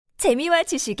재미와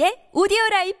지식의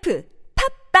오디오라이프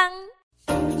팝빵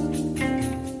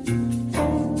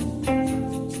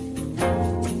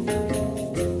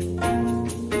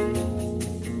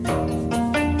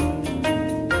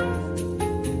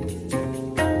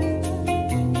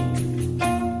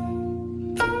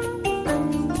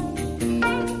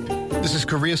This is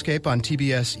Koreascape on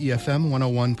TBS EFM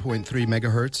 101.3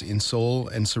 megahertz in Seoul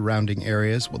and surrounding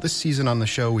areas. Well, this season on the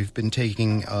show, we've been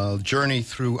taking a journey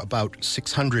through about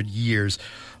 600 years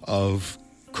of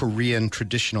Korean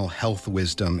traditional health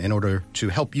wisdom in order to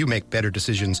help you make better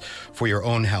decisions for your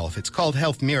own health. It's called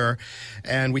Health Mirror,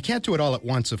 and we can't do it all at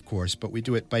once, of course, but we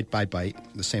do it bite by bite,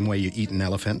 the same way you eat an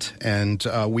elephant. And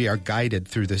we are guided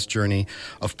through this journey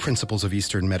of principles of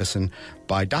Eastern medicine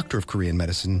by Doctor of Korean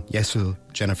Medicine, Yeseul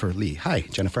Lee. Hi,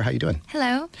 Jennifer. How you doing?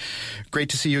 Hello. Great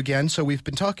to see you again. So we've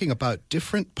been talking about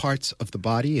different parts of the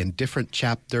body and different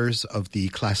chapters of the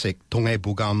classic Donghae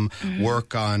Bugam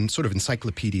work on sort of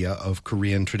encyclopedia of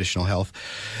Korean traditional health.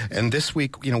 And this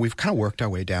week, we've kind of worked our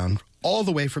way down all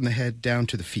the way from the head down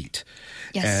to the feet.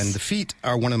 Yes. And the feet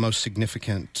are one of the most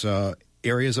significant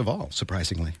areas of all,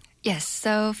 surprisingly. Yes,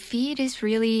 so feet is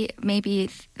really, maybe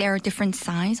there are different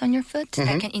signs on your foot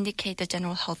that can indicate the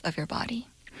general health of your body.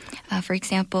 For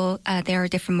example, there are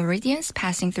different meridians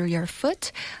passing through your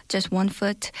foot. Just one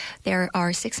foot, there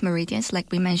are 6 meridians,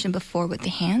 like we mentioned before with the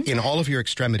hands. In all of your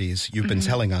extremities, you've been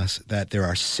telling us that there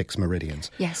are 6 meridians,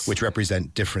 yes, which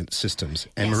represent different systems.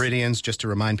 And yes, meridians, just to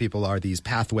remind people, are these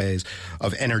pathways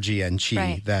of energy and qi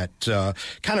right, that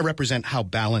kind of represent how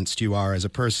balanced you are as a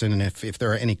person. And if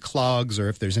there are any clogs or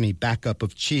if there's any backup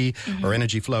of qi or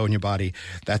energy flow in your body,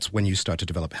 that's when you start to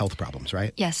develop health problems,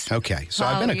 right? Yes. Okay, so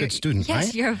Wow, I've been a good student, yes, right?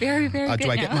 Yes, you're very, very good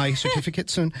Do I now. get my certificate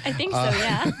soon? I think so,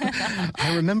 yeah.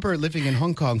 I remember living in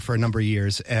Hong Kong for a number of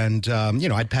years, and,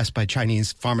 I'd pass by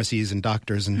Chinese pharmacies and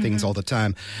doctors and things all the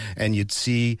time, and you'd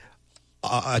see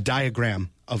a diagram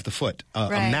of the foot, a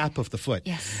map of the foot.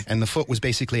 Yes. And the foot was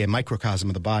basically a microcosm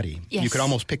of the body. Yes. You could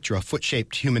almost picture a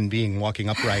foot-shaped human being walking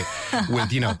upright with,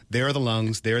 there are the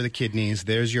lungs, there are the kidneys,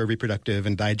 there's your reproductive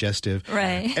and digestive.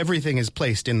 Right. Everything is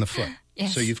placed in the foot.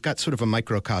 Yes. So you've got sort of a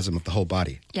microcosm of the whole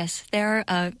body. Yes, there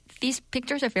are, these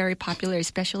pictures are very popular,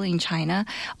 especially in China,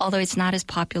 although it's not as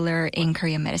popular in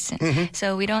Korean medicine.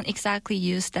 So we don't exactly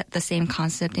use the same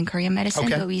concept in Korean medicine,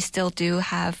 but we still do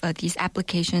have these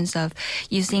applications of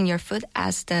using your foot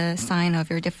as the sign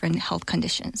of your different health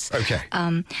conditions. Okay.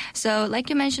 So like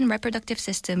you mentioned, reproductive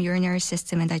system, urinary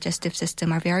system, and digestive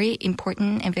system are very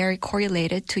important and very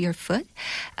correlated to your foot.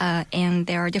 And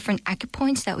there are different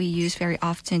acupoints that we use very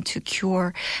often to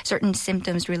cure certain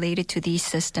symptoms related to these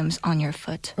systems on your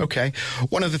foot. Okay.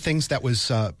 One of the things that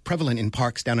was prevalent in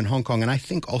parks down in Hong Kong, and I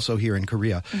think also here in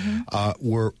Korea,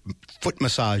 were foot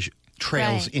massage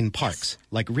trails in parks,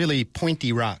 like really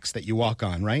pointy rocks that you walk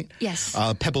on, right? Yes.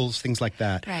 Pebbles, things like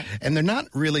that. Right. And they're not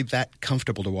really that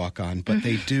comfortable to walk on, but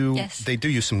they do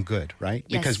you some good, right?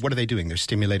 Yes. Because what are they doing? They're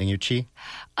stimulating your qi?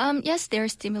 Yes, they're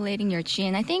stimulating your qi.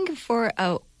 And I think for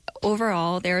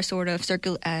overall, they're sort of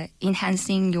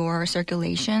enhancing your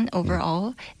circulation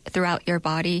overall throughout your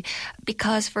body.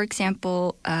 Because, for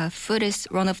example, foot is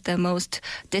one of the most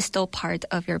distal part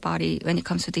of your body when it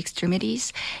comes to the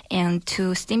extremities. And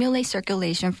to stimulate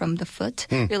circulation from the foot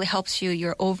really helps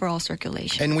your overall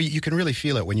circulation. And you can really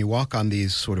feel it when you walk on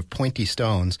these sort of pointy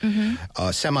stones,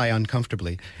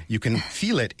 semi-uncomfortably. You can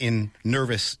feel it in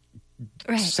nervous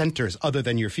centers other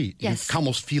than your feet. Yes. You can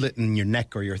almost feel it in your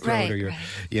neck or your throat or your,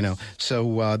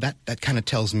 So that kind of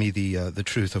tells me the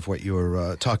truth of what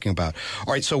you're talking about.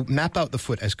 All right, so map out the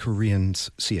foot as Koreans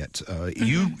see it.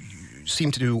 You seem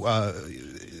to do.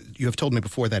 You have told me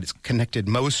before that it's connected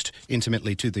most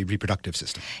intimately to the reproductive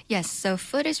system. Yes, so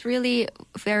foot is really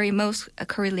very most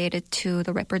correlated to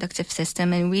the reproductive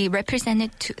system, and we represent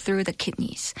it through the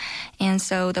kidneys. And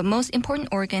so the most important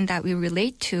organ that we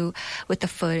relate to with the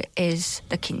foot is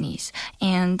the kidneys.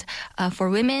 And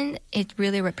for women, it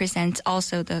really represents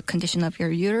also the condition of your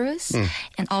uterus,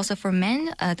 and also for men,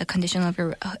 the condition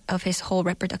of his whole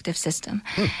reproductive system.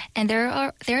 And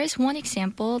there is one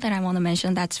example that I want to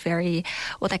mention that's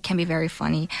that can be very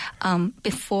funny.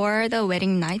 Before the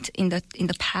wedding night in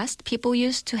the past, people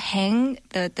used to hang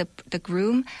the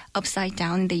groom upside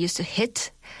down, and they used to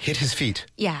hit his feet.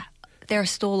 Yeah, their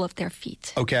sole of their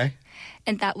feet. Okay.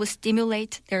 and that will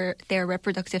stimulate their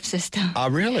reproductive system.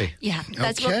 Really? Yeah,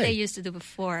 that's what Okay. they used to do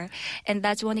before. And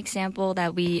that's one example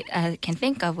that we can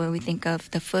think of when we think of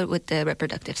the foot with the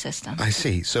reproductive system. I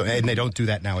see. So, and they don't do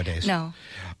that nowadays? No.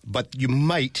 But you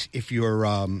might, if you're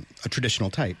a traditional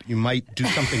type, you might do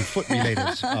something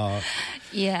foot-related.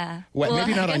 Yeah. Well,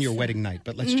 maybe I not on guess- your wedding night,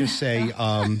 but let's just say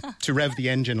to rev the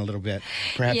engine a little bit.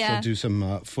 Perhaps Yeah. you'll do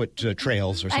some foot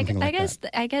trails or something like that.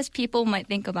 I guess people might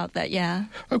think about that, yeah.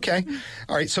 Okay.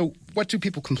 All right. So what do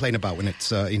people complain about when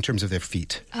it's in terms of their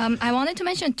feet? I wanted to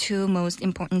mention two most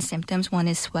important symptoms. One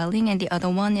is swelling and the other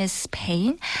one is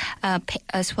pain.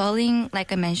 Swelling,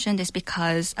 like I mentioned, is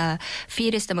because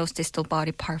feet is the most distal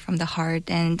body part from the heart,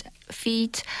 and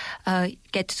feet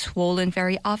get swollen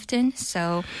very often.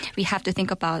 So we have to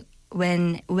think about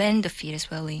when the feet is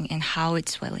swelling and how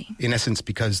it's swelling. In essence,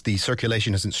 because the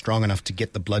circulation isn't strong enough to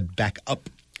get the blood back up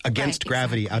against Right,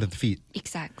 gravity exactly. out of the feet.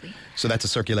 Exactly. So that's a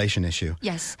circulation issue.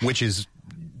 Yes. Which is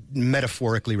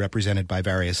metaphorically represented by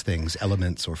various things,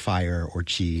 elements or fire or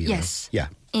chi. Yes. Yeah.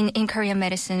 In Korean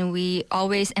medicine, we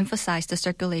always emphasize the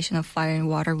circulation of fire and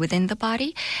water within the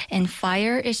body, and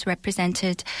fire is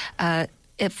represented.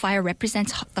 Fire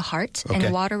represents the heart, Okay.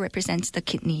 and water represents the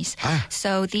kidneys. Ah.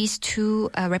 So these two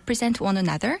represent one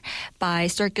another by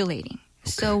circulating.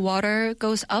 So water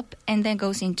goes up and then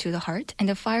goes into the heart, and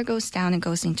the fire goes down and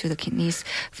goes into the kidneys,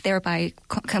 thereby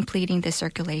completing the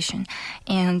circulation.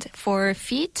 And for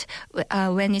feet,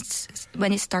 when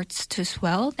it starts to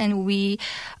swell, then we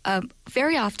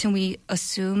very often we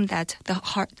assume that the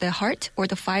heart or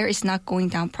the fire is not going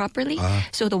down properly,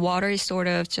 so the water is sort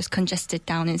of just congested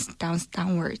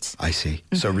downwards. I see.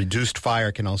 So reduced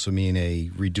fire can also mean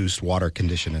a reduced water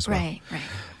condition as well. Right.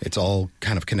 It's all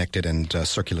kind of connected and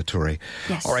circulatory.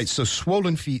 Yes. All right, so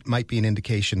swollen feet might be an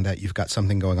indication that you've got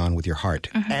something going on with your heart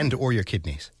and or your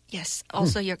kidneys. Yes,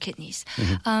 also your kidneys.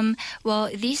 Well,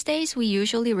 these days we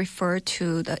usually refer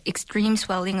to the extreme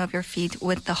swelling of your feet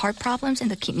with the heart problems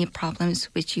and the kidney problems,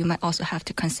 which you might also have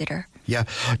to consider. Yeah.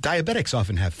 Diabetics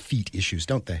often have feet issues,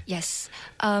 don't they? Yes,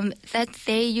 that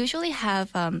they usually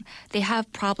have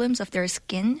problems of their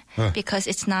skin because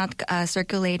it's not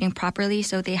circulating properly.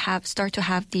 So they start to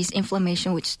have these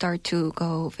inflammation, which start to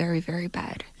go very, very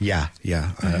bad. Yeah.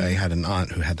 I had an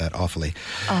aunt who had that awfully.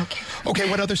 Okay. Okay,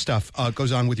 what other stuff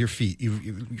goes on with your feet?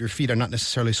 Your feet are not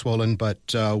necessarily swollen, but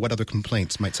what other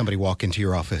complaints might somebody walk into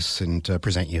your office and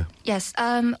present you? Yes.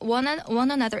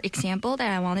 One another example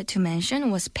that I wanted to mention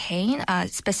was pain,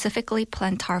 specifically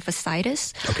plantar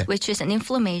fasciitis, which is an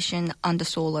inflammation on the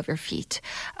sole of your feet.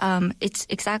 It's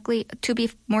exactly, to be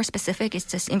more specific, it's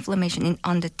just inflammation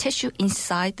on the tissue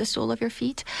inside the sole of your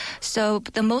feet. So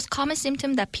the most common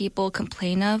symptom that people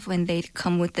complain of when they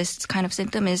come with this kind of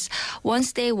symptom is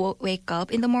once they wake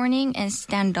up in the morning and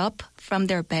stand up from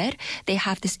their bed, they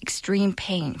have this extreme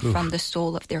pain from the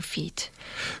sole of their feet.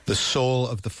 The sole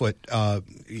of the foot,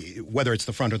 whether it's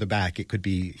the front or the back, it could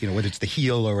be, whether it's the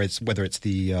heel or whether it's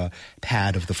the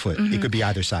pad of the foot. It could be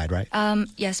either side, right?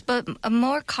 Yes, but a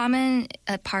more common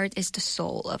part is the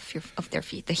sole of their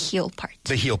feet, the heel part.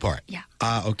 The heel part? Yeah.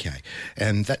 Okay.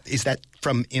 And is that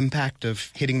from impact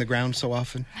of hitting the ground so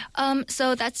often?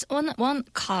 So that's one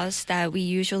cause that we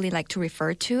usually like to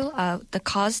refer to. The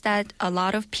cause that a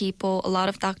lot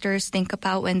of doctors think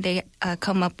about when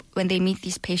they meet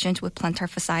these patients with plantar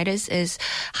fasciitis is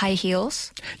high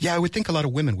heels. Yeah, I would think a lot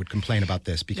of women would complain about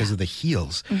this because of the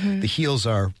heels. The heels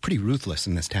are pretty ruthless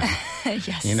in this town.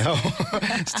 Yes.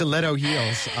 Stiletto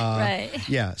heels. Right.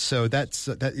 Yeah, so that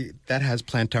has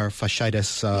plantar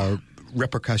fasciitis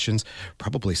repercussions,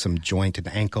 probably some joint and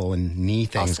ankle and knee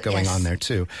things Also, going yes. on there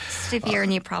too. Severe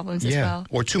knee problems as well.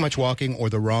 Or too much walking or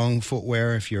the wrong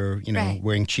footwear if you're, Right.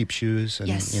 wearing cheap shoes and,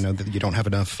 Yes. that you don't have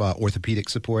enough orthopedic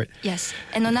support. Yes.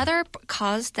 And another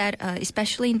cause that,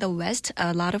 especially in the West,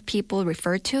 a lot of people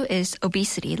refer to is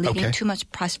obesity, leaving too much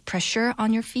pressure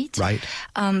on your feet. Right.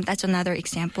 That's another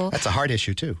example. That's a heart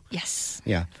issue too. Yes.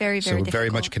 Yeah. Very, very So difficult. very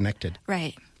much connected.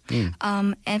 Right.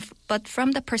 But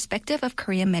from the perspective of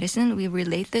Korean medicine, we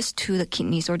relate this to the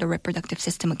kidneys or the reproductive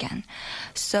system again.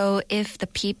 So if the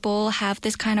people have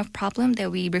this kind of problem,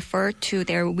 then we refer to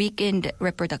their weakened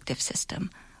reproductive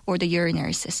system or the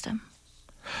urinary system.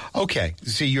 Okay.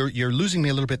 See, you're losing me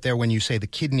a little bit there when you say the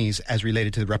kidneys as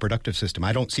related to the reproductive system.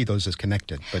 I don't see those as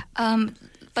connected. But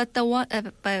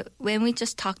But when we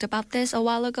just talked about this a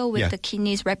while ago with the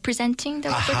kidneys representing the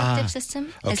reproductive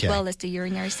system as well as the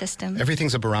urinary system.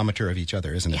 Everything's a barometer of each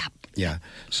other, isn't it? Yep. Yeah.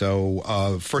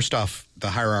 So first off, the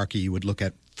hierarchy, you would look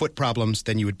at foot problems,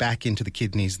 then you would back into the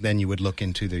kidneys, then you would look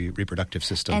into the reproductive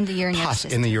system. And the urinary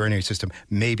system. In the urinary system,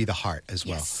 maybe the heart as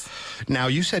well. Yes. Now,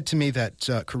 you said to me that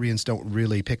Koreans don't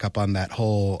really pick up on that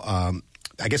whole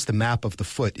I guess the map of the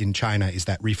foot in China is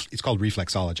that it's called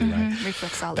reflexology, right?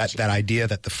 Reflexology. That idea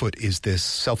that the foot is this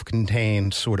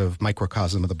self-contained sort of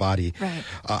microcosm of the body. Right.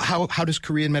 How does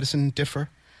Korean medicine differ?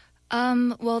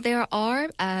 Well, there are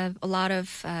a lot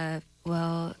of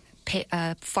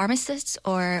pharmacists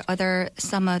or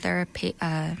some other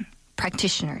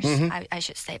practitioners, I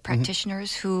should say,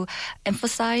 practitioners who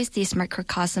emphasize this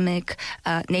microcosmic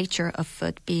nature of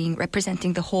foot being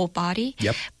representing the whole body.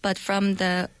 Yep. But from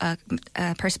the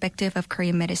perspective of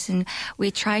Korean medicine,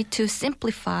 we try to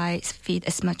simplify feet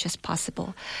as much as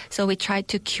possible. So we try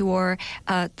to cure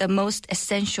the most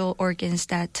essential organs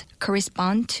that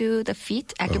correspond to the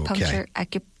feet, acupuncture,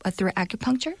 through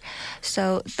acupuncture.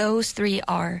 So those three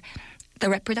are the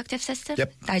reproductive system,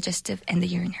 digestive, and the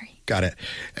urinary. Got it.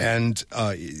 And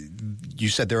you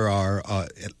said there are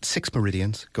 6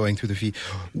 meridians going through the feet.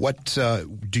 What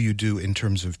do you do in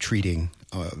terms of treating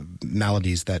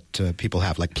maladies that people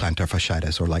have, like plantar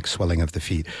fasciitis or like swelling of the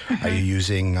feet? Are you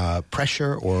using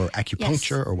pressure or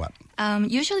acupuncture or what?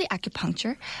 Usually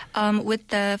acupuncture. With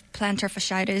the plantar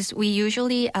fasciitis, we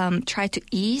usually try to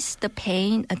ease the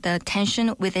pain, the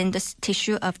tension within the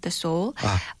tissue of the sole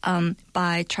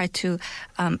by try to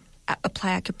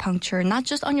apply acupuncture, not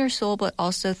just on your sole, but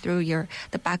also through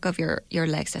the back of your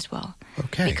legs as well.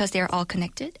 Okay. Because they're all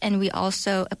connected. And we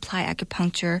also apply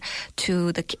acupuncture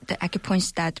to the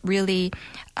acupoints that really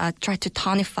try to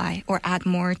tonify or add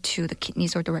more to the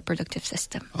kidneys or the reproductive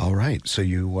system. All right. So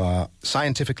you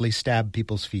scientifically stab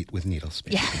people's feet with needles,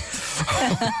 basically. Yes.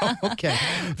 Okay.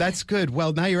 That's good.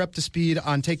 Well, now you're up to speed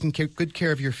on taking good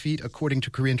care of your feet according to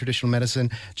Korean traditional medicine.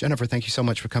 Jennifer, thank you so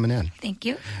much for coming in. Thank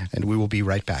you. And we will be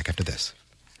right back after this.